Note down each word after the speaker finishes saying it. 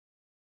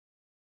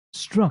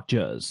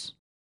Structures.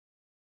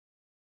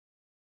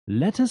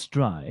 Let us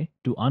try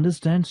to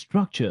understand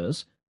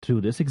structures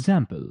through this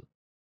example.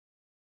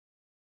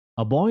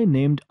 A boy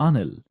named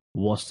Anil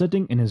was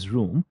sitting in his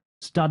room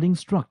studying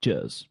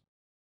structures.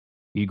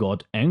 He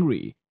got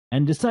angry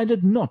and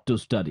decided not to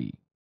study.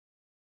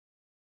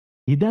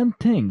 He then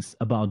thinks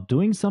about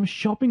doing some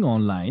shopping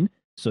online,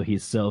 so he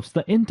surfs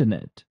the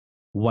internet.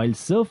 While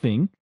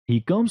surfing, he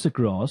comes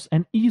across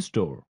an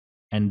e-store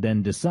and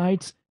then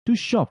decides to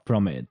shop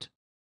from it.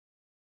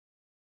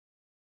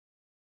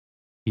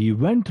 He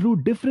went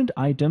through different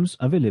items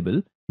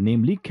available,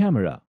 namely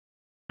camera,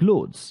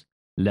 clothes,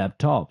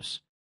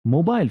 laptops,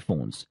 mobile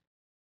phones,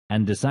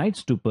 and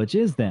decides to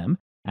purchase them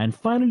and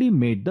finally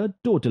made the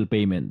total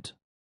payment.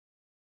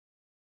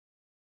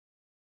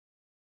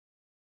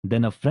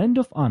 Then a friend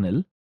of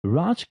Anil,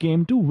 Raj,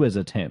 came to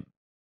visit him.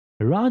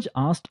 Raj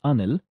asked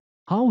Anil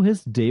how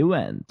his day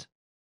went.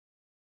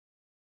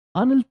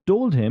 Anil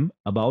told him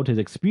about his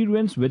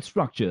experience with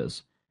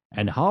structures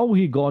and how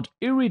he got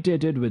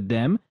irritated with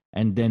them,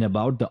 and then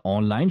about the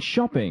online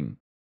shopping.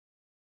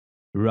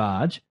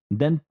 Raj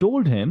then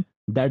told him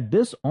that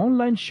this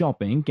online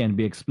shopping can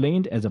be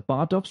explained as a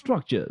part of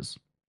structures.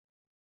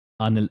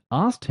 Anil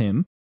asked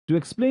him to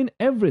explain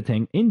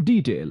everything in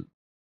detail.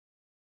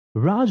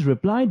 Raj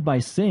replied by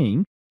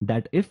saying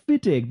that if we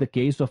take the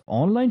case of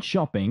online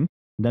shopping,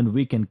 then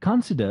we can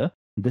consider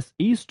this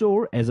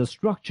e-store as a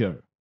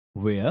structure,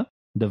 where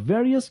the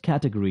various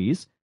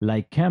categories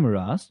like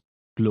cameras,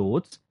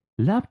 clothes,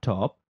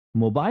 laptop,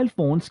 mobile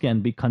phones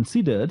can be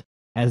considered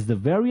as the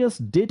various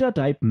data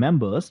type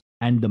members,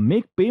 and the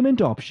make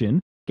payment option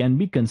can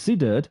be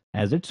considered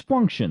as its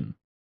function.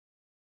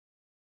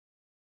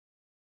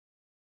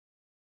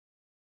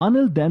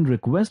 Anil then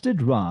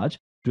requested Raj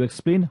to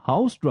explain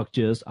how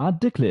structures are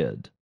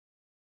declared.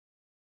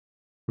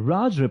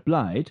 Raj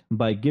replied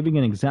by giving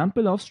an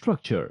example of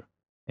structure,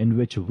 in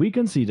which we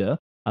consider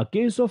a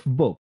case of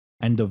book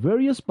and the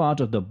various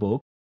parts of the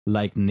book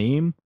like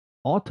name,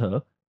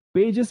 author,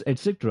 pages,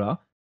 etc.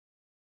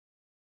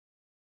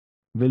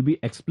 will be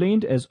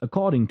explained as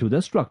according to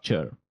the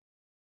structure.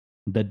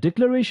 The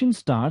declaration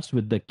starts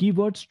with the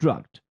keyword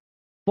struct,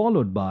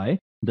 followed by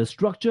the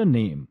structure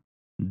name.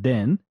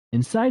 Then,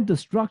 inside the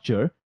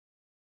structure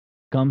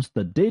comes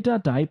the data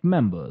type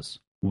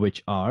members,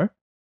 which are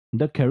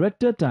the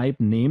character type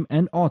name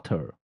and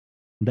author,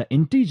 the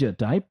integer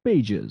type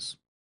pages.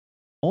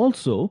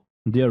 Also,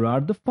 there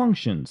are the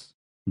functions,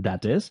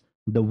 that is,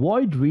 the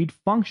void read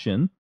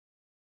function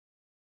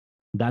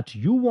that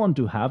you want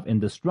to have in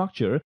the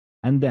structure,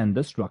 and then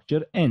the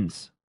structure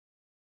ends.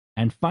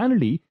 And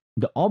finally,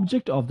 the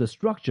object of the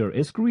structure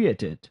is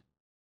created.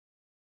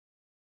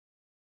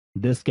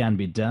 This can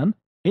be done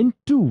in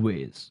two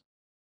ways.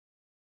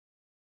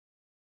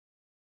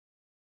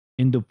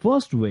 In the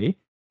first way,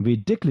 we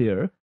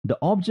declare the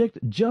object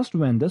just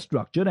when the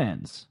structure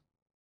ends.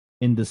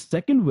 In the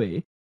second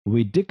way,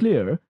 we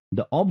declare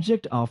the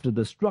object after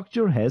the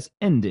structure has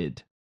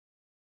ended.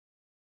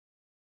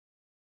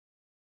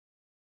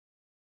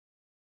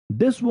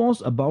 This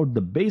was about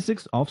the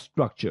basics of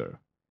structure.